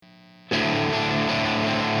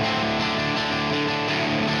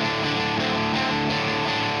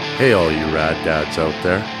Hey, all you rad dads out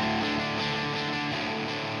there.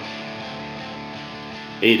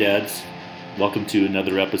 Hey dads, welcome to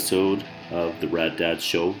another episode of the Rad Dad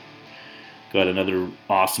Show. Got another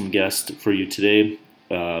awesome guest for you today,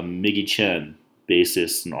 Miguel Chen,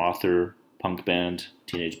 bassist and author, punk band,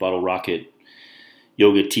 Teenage Bottlerocket,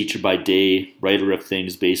 yoga teacher by day, writer of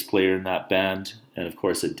things, bass player in that band, and of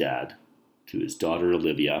course a dad to his daughter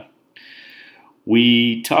Olivia.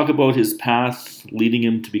 We talk about his path leading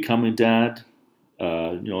him to become a dad,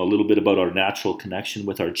 a little bit about our natural connection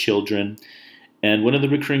with our children, and one of the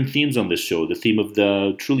recurring themes on this show, the theme of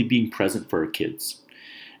the truly being present for our kids,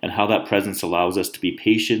 and how that presence allows us to be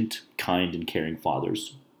patient, kind, and caring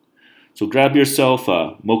fathers. So grab yourself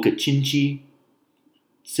a mocha chinchi,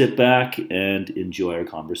 sit back, and enjoy our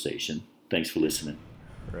conversation. Thanks for listening.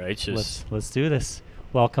 Righteous. Let's do this.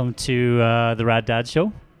 Welcome to the Rad Dad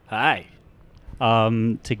Show. Hi.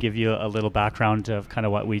 To give you a little background of kind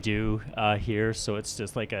of what we do here. So it's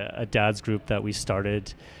just like a dad's group that we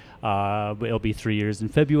started. It'll be 3 years in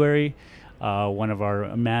February. One of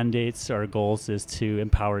our mandates, our goals is to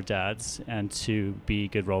empower dads and to be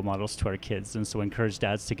good role models to our kids. And so encourage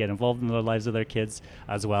dads to get involved in the lives of their kids,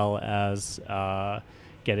 as well as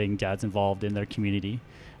getting dads involved in their community.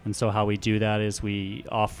 And so how we do that is we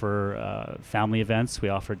offer family events, we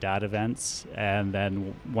offer dad events, and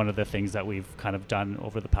then one of the things that we've kind of done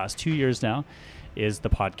over the past 2 years now is the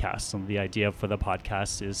podcast. And the idea for the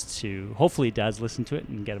podcast is to hopefully dads listen to it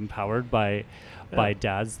and get empowered by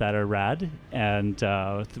dads that are rad, and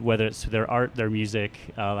whether it's their art, their music,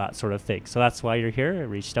 that sort of thing. So that's why you're here. I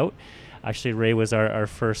reached out. Actually, Ray was our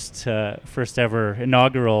first ever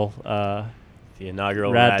inaugural The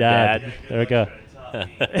inaugural Rad Dad. There we go. There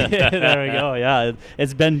we go. Yeah,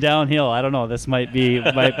 it's been downhill. I don't know. This might be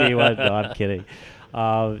what. No, I'm kidding.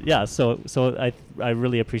 So I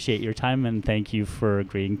really appreciate your time and thank you for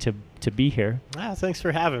agreeing to be here. Thanks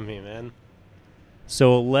for having me, man.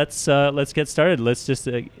 So let's get started. Let's just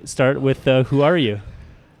start with who are you?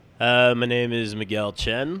 My name is Miguel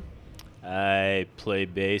Chen. I play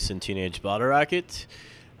bass in Teenage Bottlerocket.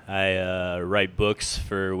 I write books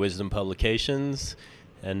for Wisdom Publications,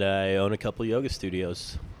 and I own a couple yoga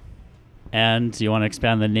studios. And do you want to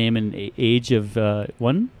expand the name and age of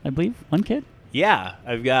one kid? Yeah,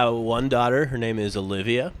 I've got one daughter. Her name is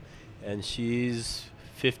Olivia, and she's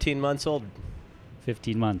 15 months old.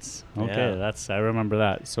 15 months. Okay, Yeah. I remember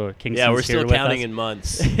that. So Kingston's Yeah, we're here still with counting us. in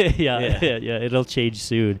months. yeah, it'll change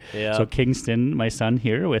soon. Yeah. So Kingston, my son,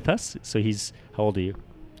 here with us. So he's, how old are you?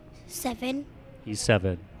 7. He's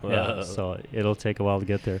 7. Yeah, Whoa. so it'll take a while to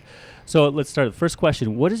get there. So let's start. First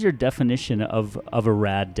question: what is your definition of a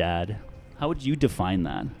rad dad? How would you define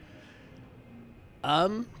that? I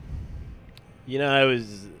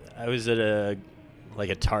was at a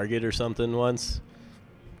Target or something once.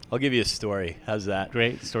 I'll give you a story. How's that?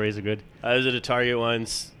 Great, stories are good. I was at a Target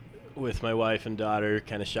once with my wife and daughter,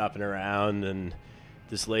 kind of shopping around, and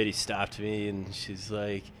this lady stopped me, and she's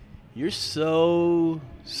like, "You're so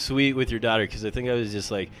sweet with your daughter," because I think I was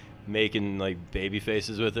just like making like baby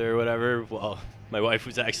faces with her or whatever while my wife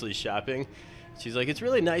was actually shopping. She's like, "It's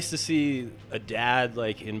really nice to see a dad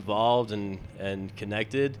like involved and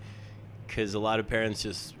connected, because a lot of parents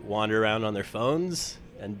just wander around on their phones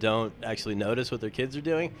and don't actually notice what their kids are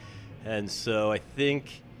doing." And so I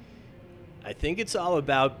think it's all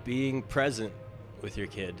about being present with your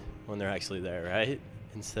kid when they're actually there, right?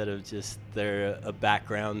 Instead of just they're a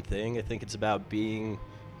background thing. I think it's about being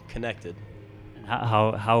connected.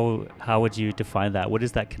 How would you define that? What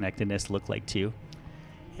does that connectedness look like to you?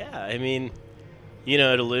 Yeah, I mean,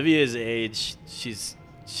 at Olivia's age, she's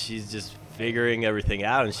just figuring everything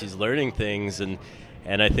out, and she's learning things, and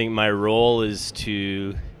I think my role is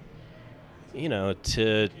to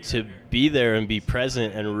to be there and be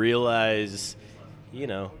present and realize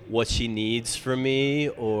what she needs from me,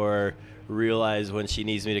 or realize when she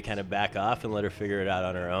needs me to kind of back off and let her figure it out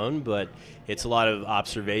on her own. But it's a lot of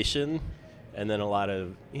observation and then a lot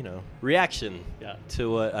of reaction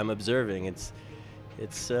to what I'm observing. It's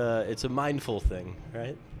a mindful thing,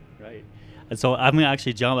 right? Right. And so I'm going to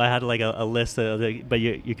actually jump. I had like a list, but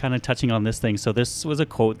you're kind of touching on this thing. So this was a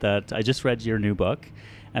quote that I just read your new book.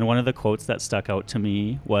 And one of the quotes that stuck out to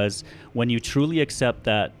me was, "When you truly accept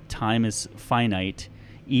that time is finite,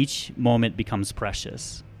 each moment becomes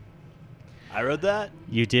precious." I wrote that?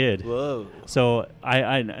 You did. Whoa. So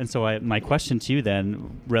my question to you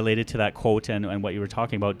then, related to that quote and what you were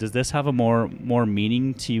talking about, does this have a more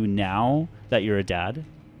meaning to you now that you're a dad?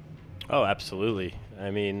 Oh, absolutely.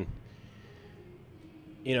 I mean,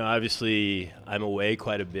 obviously I'm away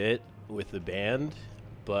quite a bit with the band,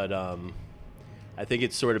 but I think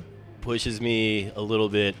it's sort of pushes me a little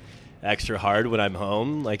bit extra hard when I'm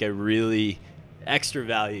home. Like I really extra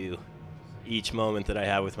value each moment that I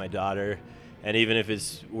have with my daughter. And even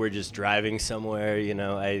if we're just driving somewhere, you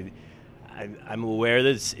know, I'm aware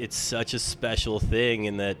that it's such a special thing,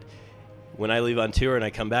 and that when I leave on tour and I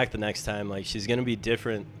come back the next time, like she's going to be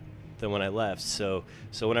different than when I left. So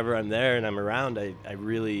whenever I'm there and I'm around, I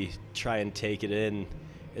really try and take it in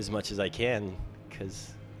as much as I can,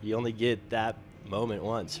 because you only get that moment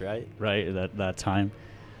once, right? Right, that time.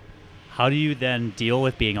 How do you then deal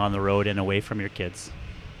with being on the road and away from your kids?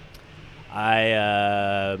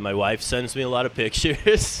 My wife sends me a lot of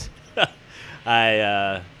pictures.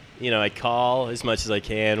 I call as much as I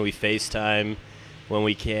can. We FaceTime when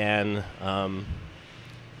we can.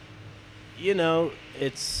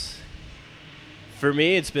 For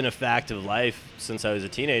me, it's been a fact of life since I was a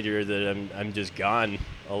teenager that I'm just gone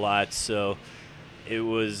a lot. So it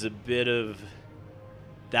was a bit of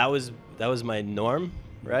that was my norm,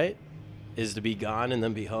 right? Is to be gone and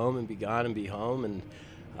then be home and be gone and be home, and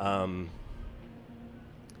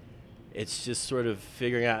it's just sort of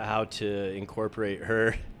figuring out how to incorporate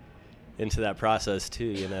her into that process too,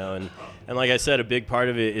 you know. And like I said, a big part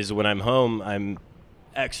of it is when I'm home, I'm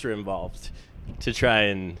extra involved to try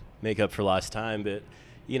and make up for lost time. But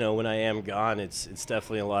you know, when I am gone, it's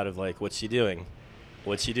definitely a lot of like, what's she doing?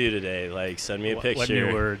 What'd she do today? Like, send me a picture. What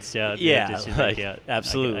new words? Yeah.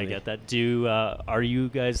 Absolutely. I get that. Are you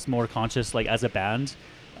guys more conscious, like as a band,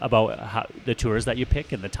 about the tours that you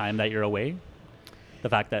pick and the time that you're away? The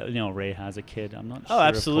fact that, you know, Ray has a kid, I'm not sure. Oh,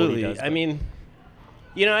 absolutely. If Cody does, I mean,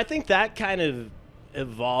 you know, I think that kind of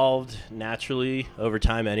evolved naturally over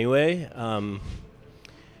time anyway.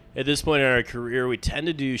 At this point in our career, we tend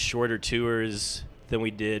to do shorter tours than we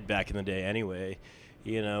did back in the day anyway.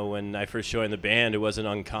 You know, when I first joined the band, it wasn't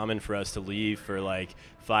uncommon for us to leave for like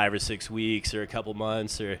 5 or 6 weeks or a couple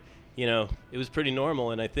months, or, you know, it was pretty normal.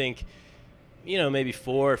 And I think, you know, maybe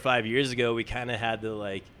 4 or 5 years ago, we kind of had to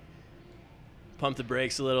like pump the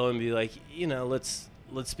brakes a little and be like, you know, let's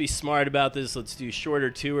be smart about this. Let's do shorter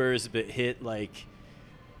tours, but hit like,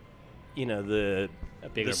 you know, the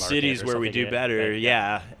cities where we do better. Right?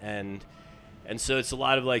 Yeah. And so it's a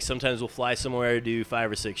lot of like, sometimes we'll fly somewhere, do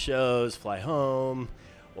 5 or 6 shows, fly home,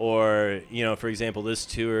 or, you know, for example, this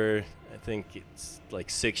tour, I think it's like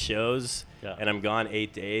 6 shows, and I'm gone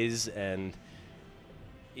 8 days, and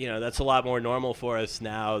you know, that's a lot more normal for us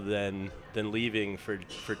now than leaving for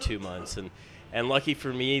 2 months. And lucky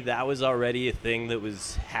for me, that was already a thing that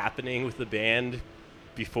was happening with the band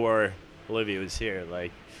before Olivia was here.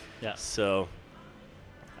 Like, so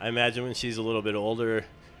I imagine when she's a little bit older,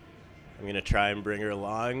 I'm going to try and bring her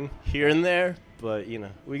along here and there, but, you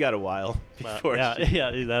know, we got a while before.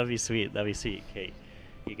 That'd be sweet. Kate,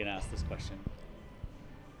 you can ask this question.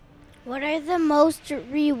 What are the most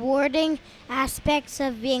rewarding aspects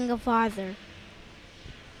of being a father?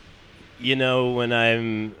 You know, when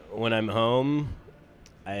I'm home,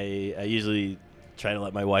 I usually try to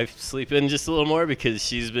let my wife sleep in just a little more, because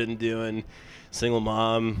she's been doing single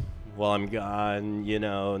mom while I'm gone, you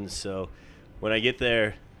know, and so when I get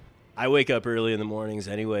there, I wake up early in the mornings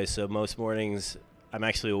anyway, so most mornings I'm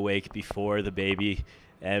actually awake before the baby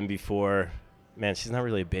and before, man, she's not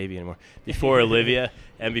really a baby anymore, before Olivia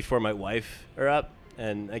and before my wife are up.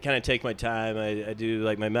 And I kind of take my time. I do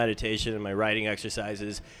like my meditation and my writing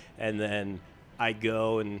exercises, and then I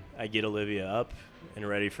go and I get Olivia up and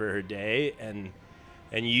ready for her day. And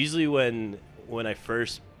usually when I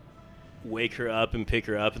first wake her up and pick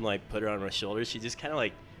her up and like put her on my shoulder, she just kind of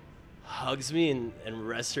like hugs me and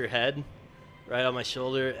rests her head right on my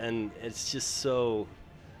shoulder, and it's just so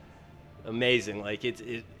amazing. Like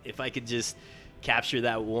if I could just capture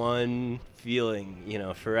that one feeling, you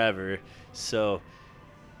know, forever. So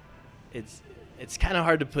it's kind of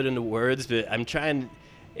hard to put into words, but I'm trying.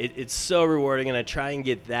 It's so rewarding, and I try and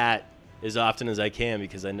get that as often as I can,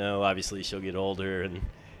 because I know obviously she'll get older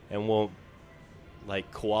and won't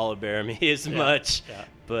like koala bear me as much. Yeah.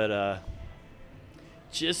 But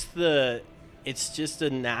it's just a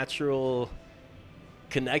natural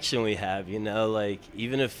connection we have, you know, like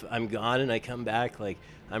even if I'm gone and I come back, like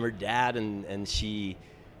I'm her dad, and she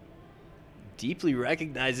deeply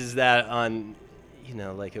recognizes that on, you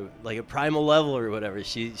know, like a primal level or whatever.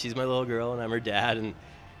 She's my little girl and I'm her dad, and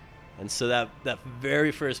so that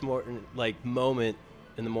very first moment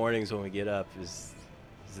in the mornings when we get up is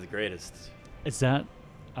the greatest. Is that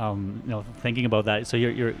you know, thinking about that, so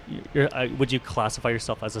you're would you classify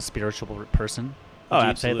yourself as a spiritual person? Oh,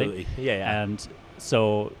 absolutely. Yeah. And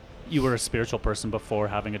so you were a spiritual person before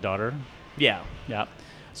having a daughter? Yeah.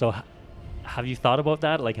 So have you thought about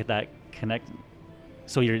that, like that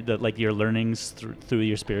so your learnings through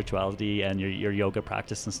your spirituality and your yoga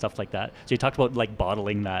practice and stuff like that. So you talked about like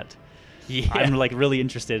bottling that. Yeah. I'm like really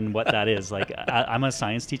interested in what that is. Like I'm a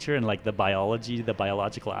science teacher and like the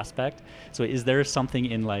biological aspect. So is there something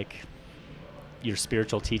in like your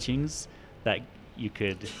spiritual teachings that you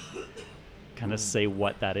could kind of say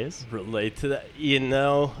what that is? Relate to that,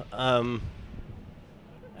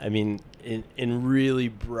 I mean, in really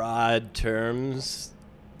broad terms,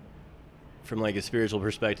 from like a spiritual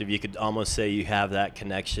perspective, you could almost say you have that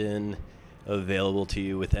connection available to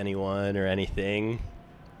you with anyone or anything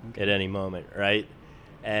at any moment, right?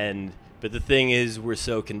 But the thing is, we're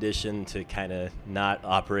so conditioned to kind of not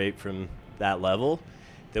operate from that level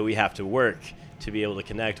that we have to work to be able to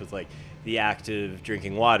connect with, like, the act of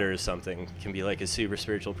drinking water or something can be like a super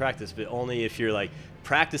spiritual practice, but only if you're like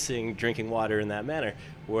practicing drinking water in that manner.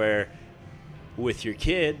 Where with your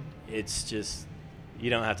kid, it's just,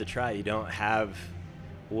 you don't have to try. You don't have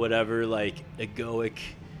whatever like egoic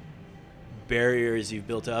barriers you've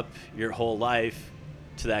built up your whole life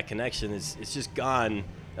to that connection. It's just gone,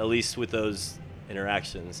 at least with those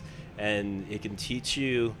interactions. And it can teach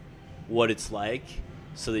you what it's like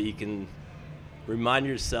so that you can remind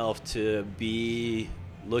yourself to be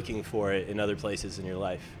looking for it in other places in your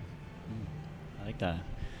life. I like that.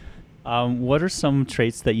 What are some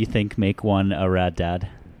traits that you think make one a rad dad?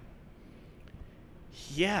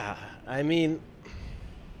 Yeah, I mean,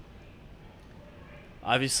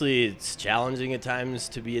 obviously it's challenging at times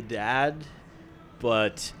to be a dad,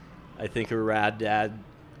 but I think a rad dad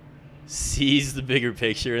sees the bigger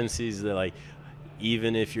picture and sees that, like,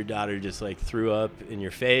 even if your daughter just like threw up in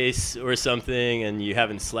your face or something and you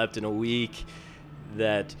haven't slept in a week,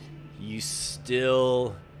 that you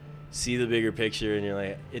still see the bigger picture and you're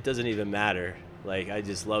like, it doesn't even matter. Like, I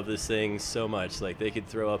just love this thing so much. Like, they could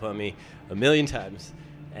throw up on me 1,000,000 times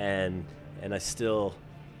and I still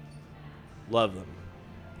love them,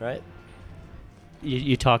 right?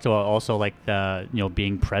 You talked about also like the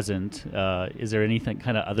being present. Is there anything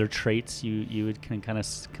kind of other traits you would kind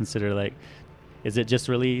of consider, like, is it just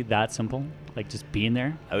really that simple, like just being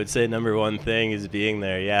there? I would say number one thing is being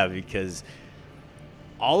there, yeah, because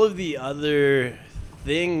all of the other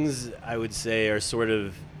things, I would say, are sort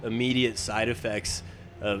of immediate side effects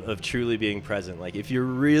of truly being present. Like, if you're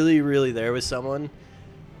really, really there with someone,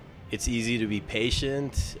 it's easy to be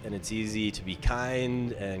patient and it's easy to be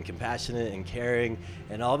kind and compassionate and caring,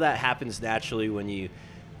 and all that happens naturally when you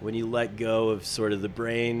let go of sort of the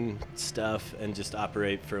brain stuff and just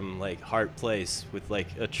operate from like heart place with like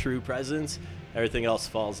a true presence. Everything else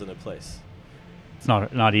falls into place. It's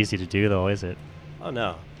not easy to do though, is it? Oh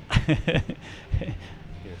no.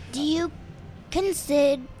 Do you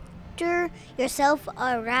consider yourself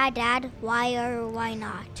a rad dad? Why or why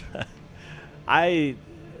not? I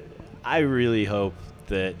really hope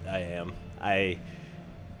that I am.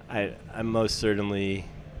 I'm most certainly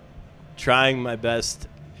trying my best.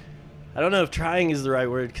 I don't know if trying is the right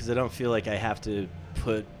word, because I don't feel like I have to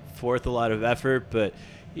put forth a lot of effort, but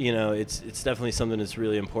it's definitely something that's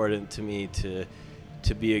really important to me to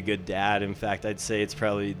be a good dad. In fact, I'd say it's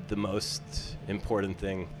probably the most important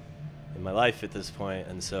thing in my life at this point,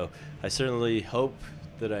 and so I certainly hope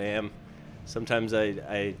that I am. Sometimes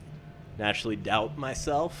I naturally doubt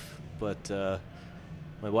myself, but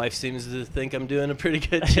my wife seems to think I'm doing a pretty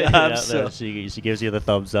good job. Yeah, so she gives you the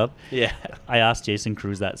thumbs up. Yeah. I asked Jason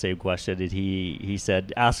Cruz that same question, and he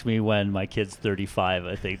said, "Ask me when my kid's 35."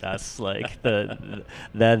 I think that's like then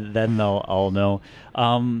they'll all know.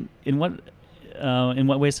 In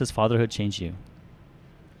what ways has fatherhood changed you?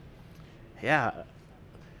 Yeah.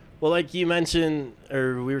 Well, like you mentioned,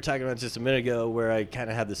 or we were talking about just a minute ago, where I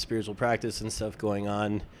kind of had the spiritual practice and stuff going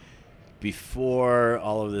on before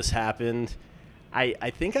all of this happened. I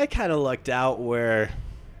think I kind of lucked out where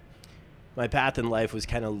my path in life was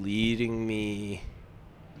kind of leading me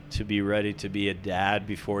to be ready to be a dad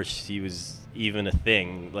before she was even a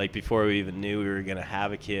thing. Like, before we even knew we were going to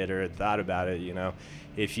have a kid or had thought about it,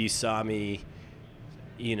 If you saw me,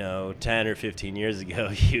 10 or 15 years ago,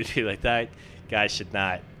 you'd be like, that guy should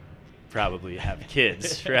not probably have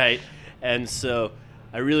kids, right? And so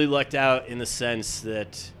I really lucked out in the sense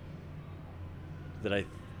that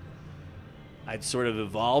I'd sort of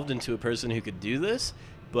evolved into a person who could do this,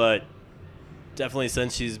 but definitely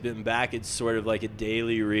since she's been back, it's sort of like a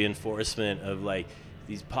daily reinforcement of like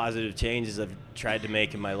these positive changes I've tried to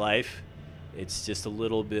make in my life. It's just a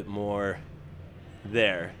little bit more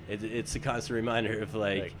there. It's a constant reminder of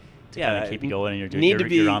like to kind of keep going, and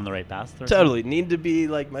you're on the right path. Totally need to be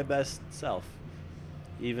like my best self,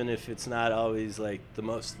 even if it's not always like the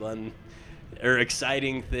most fun or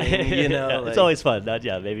exciting thing, you know. Yeah, it's always fun.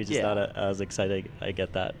 Maybe just not as exciting. I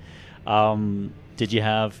get that. Did you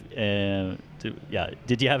have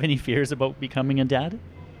Did you have any fears about becoming a dad?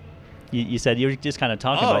 You said you were just kind of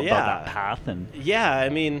talking about that path. And yeah, I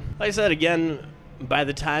mean, like I said, again, by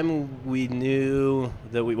the time we knew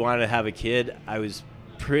that we wanted to have a kid, I was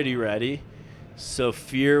pretty ready. So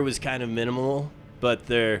fear was kind of minimal, but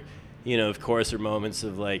there, you know, of course, are moments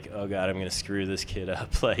of like, oh God, I'm going to screw this kid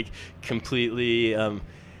up, like completely.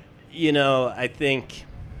 You know, I think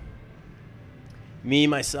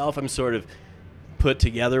myself, I'm sort of put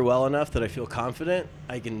together well enough that I feel confident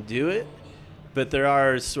I can do it. But there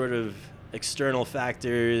are sort of external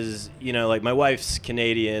factors, you know, like my wife's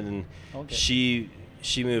Canadian and she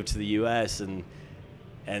moved to the US and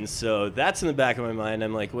so that's in the back of my mind.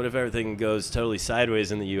 I'm like, what if everything goes totally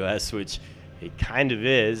sideways in the US, which it kind of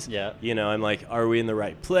is. Yeah. You know, I'm like, are we in the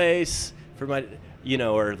right place for my, you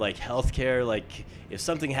know, or like healthcare, like if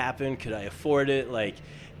something happened, could I afford it? Like,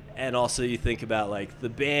 and also you think about like the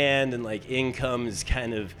band and like income is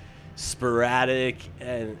kind of sporadic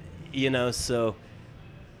and, you know, so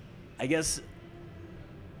I guess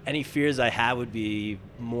any fears I have would be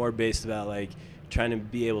more based about like trying to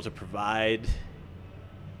be able to provide,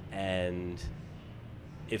 and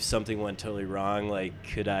if something went totally wrong, like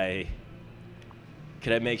could I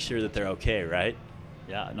make sure that they're okay, right?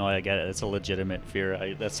 Yeah, no, I get it. It's a legitimate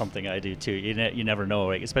fear. That's something I do too. You never know,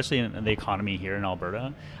 right? Especially in the economy here in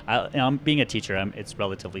Alberta. I'm being a teacher, it's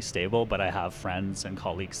relatively stable, but I have friends and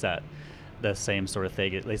colleagues that the same sort of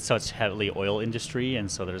thing. It's such heavily oil industry, and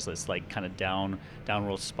so there's this like kind of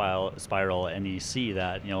downward spiral, and you see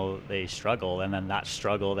that, you know, they struggle, and then that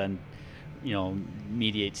struggle then, you know,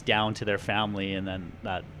 mediates down to their family, and then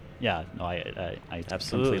that. Yeah, no, I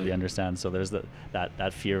completely understand. So there's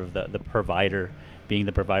that fear of the provider, being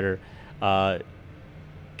the provider. Do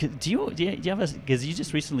you have because you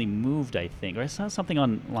just recently moved, I think, or I saw something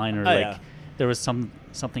online, or there was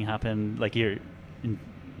something happened, like you're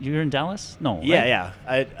in Dallas? No. Right? Yeah.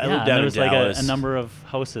 I lived down in Dallas. There was like a number of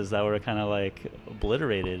houses that were kind of like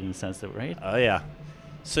obliterated in the sense that, right? Oh yeah.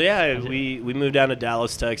 So yeah, we moved down to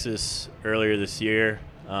Dallas, Texas earlier this year.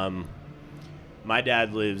 My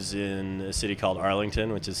dad lives in a city called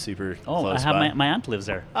Arlington, which is super close by. My aunt lives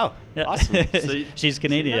there. Oh, yeah. Awesome. So she's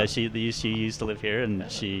Canadian. Yeah. She used to live here, and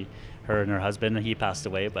her and her husband, he passed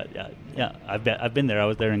away. But yeah, I've been there. I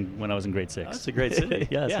was there when I was in grade 6. Oh, that's a great city.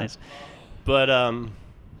 Yeah, it's nice. But oh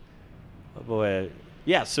boy,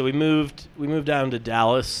 yeah. So we moved down to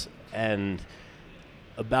Dallas, and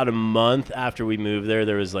about a month after we moved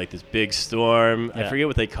there was like this big storm. I forget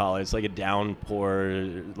what they call it. It's like a downpour,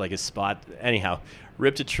 like a spot. Anyhow,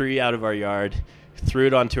 ripped a tree out of our yard, threw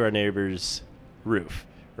it onto our neighbor's roof,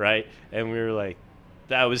 right? And we were like,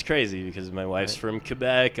 that was crazy because my wife's from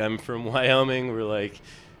Quebec. I'm from Wyoming. We're like,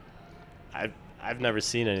 I've never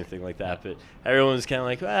seen anything like that. But everyone was kind of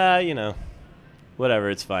like, you know,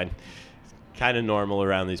 whatever, it's fine. Kind of normal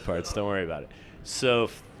around these parts. Don't worry about it. So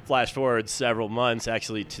flash forward several months,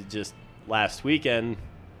 actually, to just last weekend.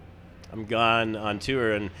 I'm gone on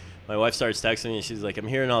tour, and my wife starts texting me. She's like, I'm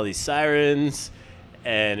hearing all these sirens,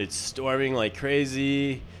 and it's storming like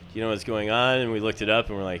crazy. Do you know what's going on? And we looked it up,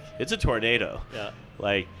 and we're like, it's a tornado. Yeah.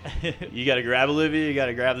 Like, you got to grab Olivia, you got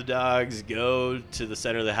to grab the dogs, go to the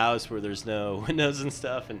center of the house where there's no windows and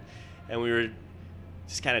stuff. And we were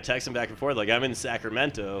just kind of texting back and forth. Like, I'm in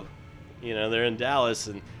Sacramento, you know, they're in Dallas,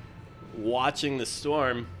 and watching the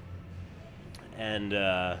storm. And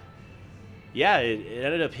it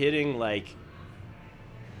ended up hitting like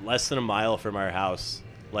less than a mile from our house.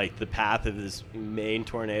 Like, the path of this main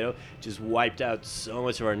tornado just wiped out so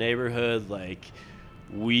much of our neighborhood. Like,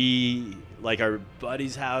 our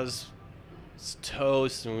buddy's house was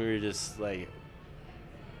toast, and we were just like,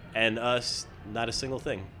 and us, not a single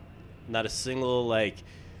thing, not a single like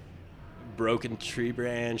broken tree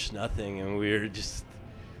branch, nothing, and we were just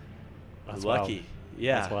lucky. Wild.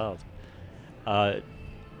 Yeah, that's wild.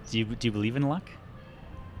 Do you believe in luck?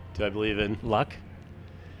 Do I believe in luck?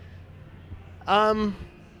 I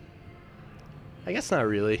guess not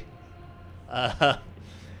really. How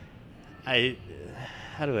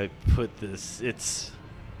do I put this?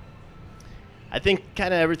 I think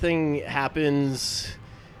kind of everything happens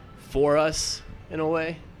for us in a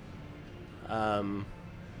way.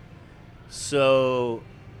 So,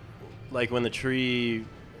 like when the tree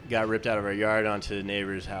got ripped out of our yard onto the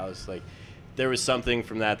neighbor's house, like there was something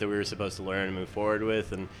from that we were supposed to learn and move forward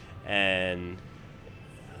with, and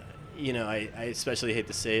you know, I especially hate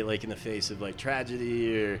to say it like in the face of like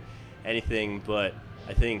tragedy or anything, but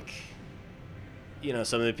I think, you know,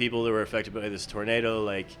 some of the people that were affected by this tornado,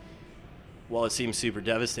 like while it seems super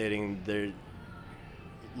devastating, they're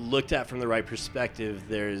looked at from the right perspective.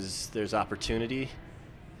 There's opportunity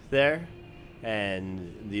there,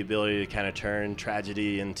 and the ability to kind of turn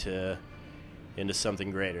tragedy into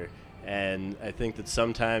something greater. And I think that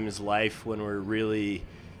sometimes life, when we're really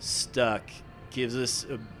stuck, gives us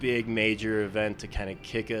a big major event to kind of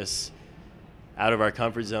kick us out of our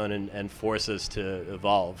comfort zone and force us to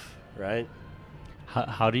evolve, right?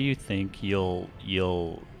 How do you think you'll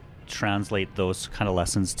translate those kind of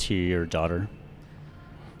lessons to your daughter?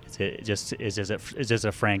 Is it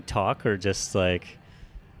a frank talk, or just like?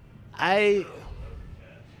 I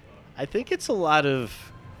think it's a lot of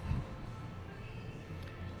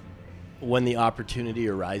when the opportunity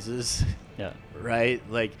arises. Yeah. Right?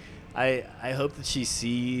 Like, I hope that she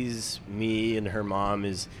sees me and her mom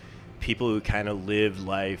as people who kind of live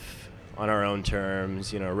life on our own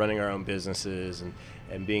terms, running our own businesses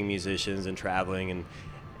and being musicians and traveling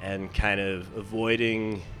and kind of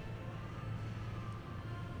avoiding,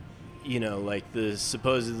 like the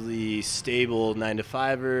supposedly stable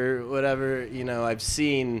 9-to-5 or whatever. I've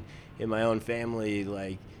seen in my own family,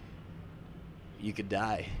 like, you could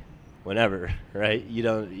die whenever, right? You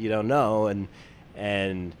don't know,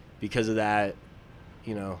 and because of that,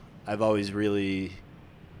 I've always really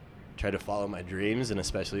tried to follow my dreams, and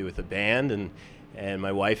especially with the band, and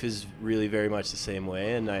my wife is really very much the same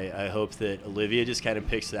way, and I hope that Olivia just kind of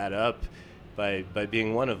picks that up by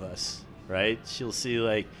being one of us, right? She'll see,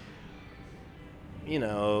 like,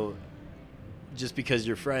 just because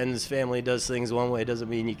your friend's family does things one way doesn't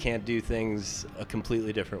mean you can't do things a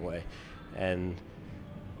completely different way. And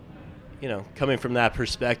coming from that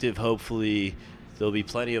perspective, hopefully there'll be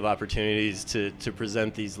plenty of opportunities to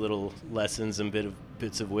present these little lessons and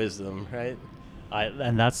bits of wisdom, right?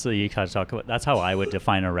 And that's you kind of talk about. That's how I would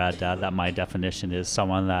define a rad dad. That my definition is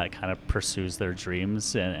someone that kind of pursues their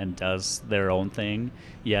dreams and does their own thing,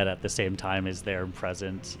 yet at the same time is there and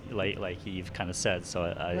present, like you've kind of said. So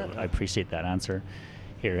I appreciate that answer.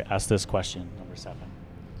 Here, ask this question, number 7.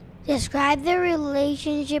 Describe the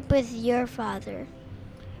relationship with your father.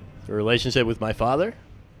 The relationship with my father?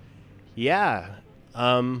 Yeah.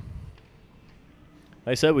 Like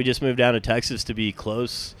I said, we just moved down to Texas to be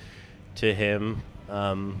close to him.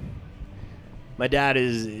 My dad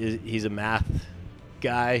he's a math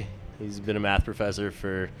guy. He's been a math professor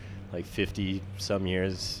for like 50 some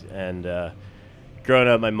years, and growing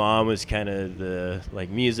up, my mom was kind of the like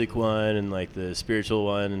music one and like the spiritual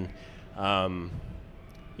one.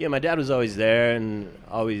 My dad was always there and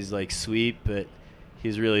always like sweet, but he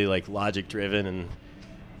was really like logic driven,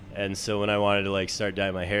 and so when I wanted to like start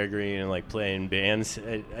dyeing my hair green and like play in bands,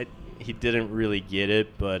 he didn't really get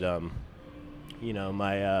it. But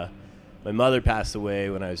my mother passed away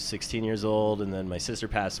when I was 16 years old, and then my sister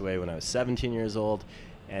passed away when I was 17 years old,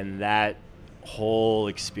 and that whole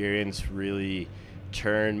experience really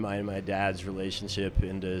turned my dad's relationship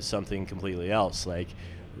into something completely else. Like,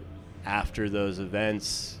 after those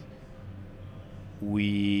events,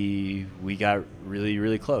 we got really,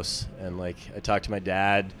 really close, and like I talked to my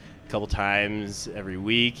dad a couple times every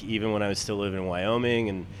week, even when I was still living in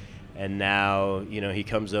Wyoming, and now he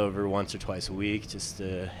comes over once or twice a week just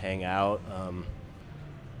to hang out.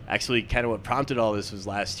 Actually, kind of what prompted all this was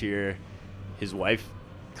last year, his wife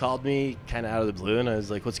called me kind of out of the blue, and I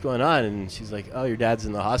was like, "What's going on?" And she's like, "Oh, your dad's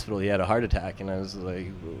in the hospital. He had a heart attack." And I was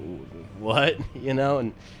like, "What?"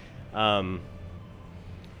 And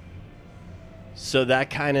so that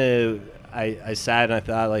kind of, I sat and I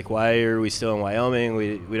thought, like, why are we still in Wyoming?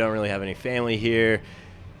 We don't really have any family here.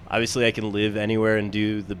 Obviously, I can live anywhere and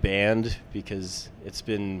do the band because it's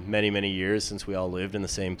been many, many years since we all lived in the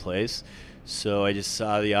same place. So I just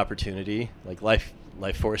saw the opportunity. Like, life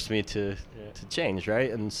forced me to change, right?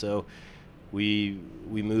 And so we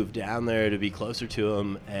moved down there to be closer to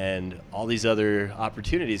him, and all these other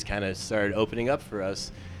opportunities kind of started opening up for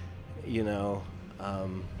us. Me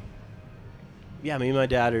and my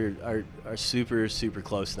dad are super, super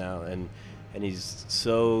close now, and he's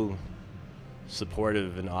so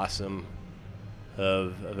supportive and awesome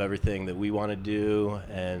of everything that we want to do,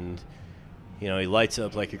 and he lights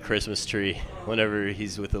up like a Christmas tree whenever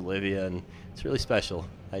he's with Olivia, and it's really special.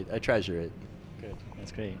 I treasure it. Good,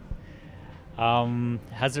 that's great.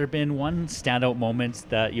 Has there been one standout moment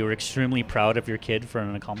that you were extremely proud of your kid for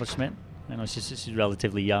an accomplishment? I know she's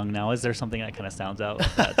relatively young now. Is there something that kind of stands out?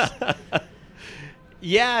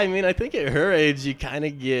 Yeah, I think at her age, you kind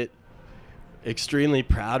of get extremely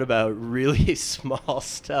proud about really small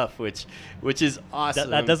stuff, which is awesome.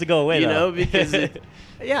 That doesn't go away, though. Because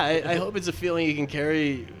I hope it's a feeling you can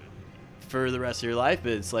carry for the rest of your life.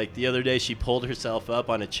 But it's like the other day, she pulled herself up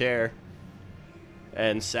on a chair,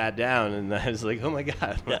 and sat down, and I was like, oh my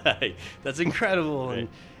God, like, that's incredible. Right.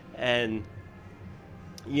 And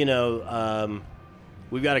you know,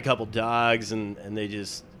 we've got a couple dogs, and they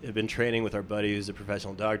just have been training with our buddy who's a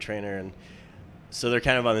professional dog trainer, and so they're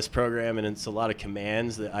kind of on this program, and it's a lot of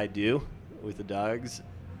commands that I do with the dogs,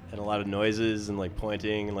 and a lot of noises and like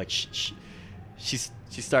pointing and like shh. She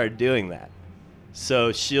started doing that,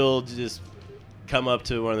 so she'll just come up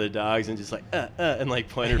to one of the dogs and just like and like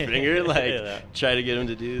point her finger, like try to get him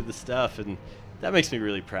to do the stuff, and that makes me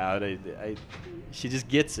really proud. She just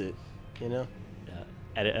gets it, you know. Yeah,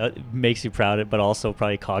 and it makes you proud, but also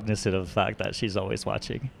probably cognizant of the fact that she's always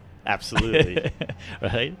watching. Absolutely.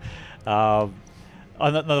 Right.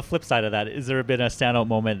 On the flip side of that, has there been a standout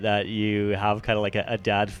moment that you have kind of like a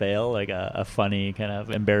dad fail, like a funny kind of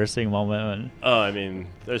embarrassing moment? Oh, I mean,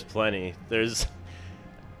 there's plenty.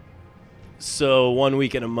 So 1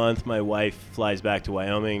 week in a month, my wife flies back to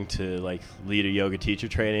Wyoming to like lead a yoga teacher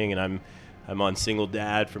training, and I'm on single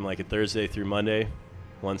dad from like a Thursday through Monday,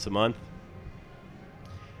 once a month.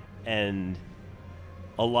 And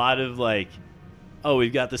a lot of like, oh,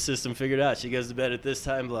 we've got the system figured out. She goes to bed at this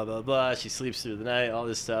time, blah, blah, blah. She sleeps through the night, all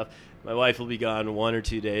this stuff. My wife will be gone 1 or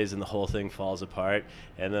 2 days, and the whole thing falls apart.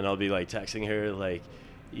 And then I'll be like texting her, like,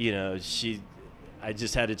 you know, I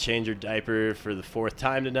just had to change her diaper for the 4th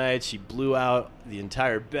time tonight. She blew out the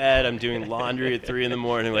entire bed. I'm doing laundry at 3 in the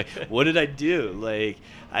morning. Like, what did I do? Like,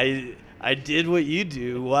 I did what you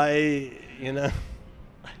do. Why, you know?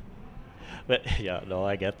 But yeah, no,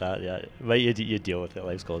 I get that. Yeah, but you deal with it.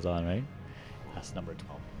 Life goes on, right? That's number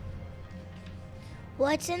 12.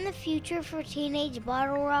 What's in the future for Teenage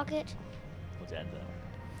Bottlerocket? Let's end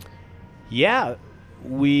that. Yeah,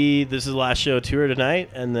 this is the last show tour tonight,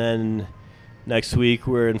 and then next week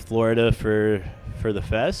we're in Florida for the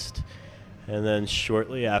fest, and then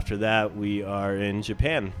shortly after that we are in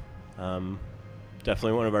Japan.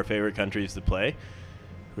 Definitely one of our favorite countries to play.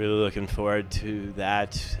 Really looking forward to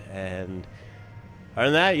that. And other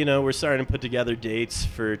than that, you know, we're starting to put together dates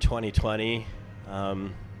for 2020.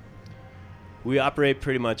 We operate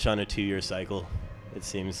pretty much on a 2-year cycle. It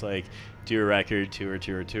seems like do a record, tour,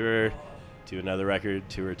 do another record,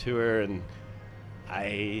 tour, and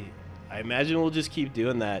I imagine we'll just keep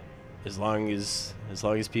doing that as long as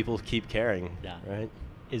people keep caring. Yeah. Right.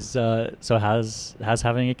 So has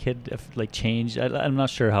having a kid like changed? I'm not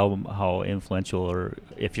sure how influential, or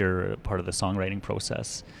if you're part of the songwriting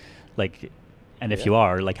process, like, and if you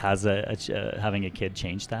are, like, has having a kid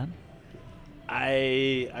changed that?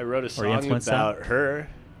 I wrote a song about her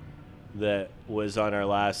that was on our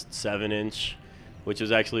last 7-inch, which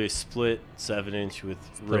was actually a split 7-inch with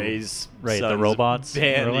Ray's the robots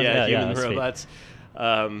band, Human sweet. Robots.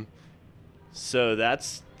 So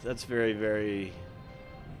that's very, very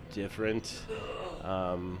different.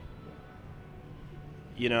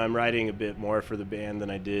 You know, I'm writing a bit more for the band than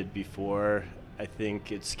I did before. I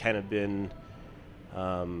think it's kind of been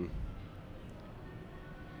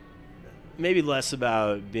maybe less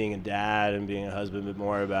about being a dad and being a husband, but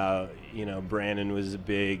more about, you know, Brandon was a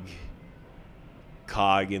big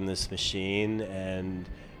cog in this machine, and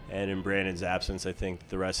in Brandon's absence, I think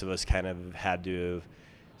the rest of us kind of had to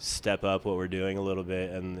step up what we're doing a little bit,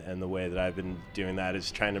 and the way that I've been doing that is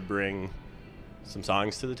trying to bring some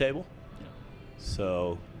songs to the table. Yeah.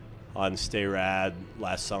 So on Stay Rad,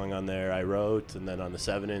 last song on there I wrote, and then on the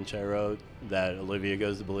 7-inch I wrote that Olivia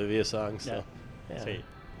Goes to Bolivia song. So yeah. Sweet.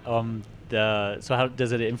 So how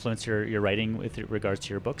does it influence your writing with regards to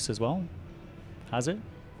your books as well? Has it?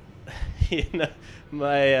 You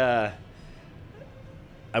know,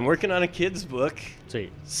 I'm working on a kid's book.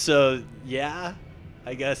 Sweet. So yeah,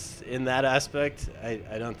 I guess in that aspect,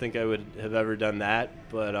 I don't think I would have ever done that.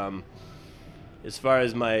 But as far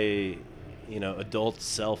as my, you know, adult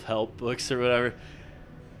self-help books or whatever,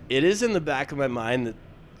 it is in the back of my mind that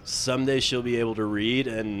someday she'll be able to read,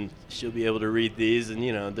 and she'll be able to read these. And,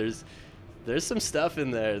 you know, there's some stuff in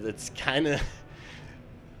there that's kind of,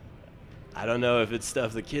 I don't know if it's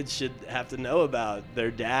stuff the kids should have to know about their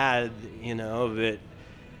dad, you know, but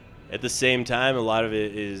at the same time, a lot of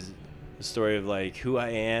it is a story of like who I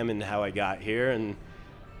am and how I got here, and,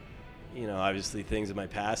 you know, obviously things in my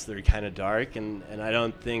past that are kind of dark, and I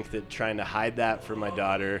don't think that trying to hide that from my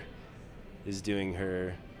daughter is doing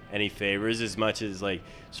her any favors as much as like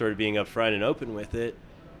sort of being upfront and open with it,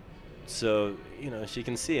 so, you know, she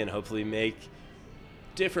can see and hopefully make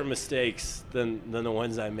different mistakes than the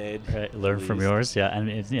ones I made. Right, learn from yours, yeah. And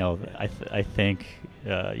it's, you know, I think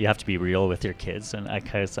you have to be real with your kids, and I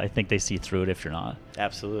think they see through it if you're not.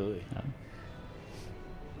 Absolutely. Yeah.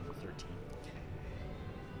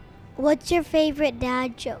 What's your favorite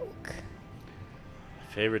dad joke?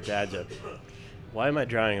 Favorite dad joke? Why am I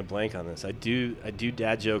drawing a blank on this? I do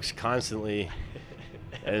dad jokes constantly,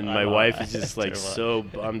 and my know, wife is just like terrible. so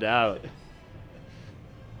bummed out.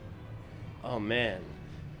 Oh man,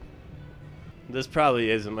 this probably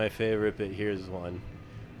isn't my favorite, but here's one.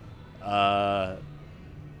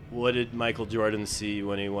 What did Michael Jordan see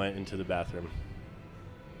when he went into the bathroom?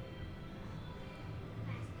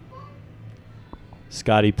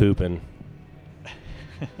 Scotty pooping.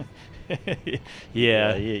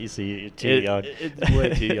 Yeah, you see, you're too young. It's way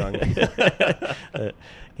too young.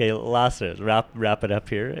 Okay, last one. Wrap it up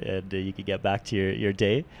here, and you can get back to your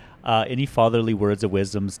day. Any fatherly words of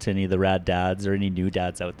wisdoms to any of the rad dads or any new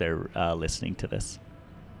dads out there listening to this?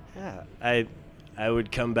 Yeah, I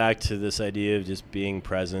would come back to this idea of just being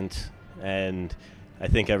present, and I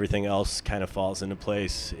think everything else kind of falls into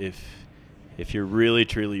place. If you're really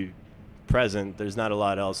truly present, there's not a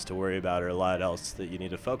lot else to worry about or a lot else that you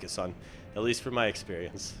need to focus on, at least from my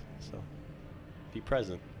experience. So be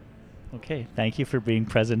present. Okay, thank you for being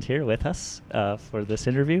present here with us for this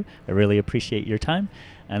interview. I really appreciate your time,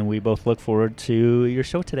 and we both look forward to your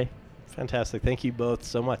show today. Fantastic. Thank you both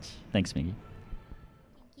so much. Thanks, Miggy.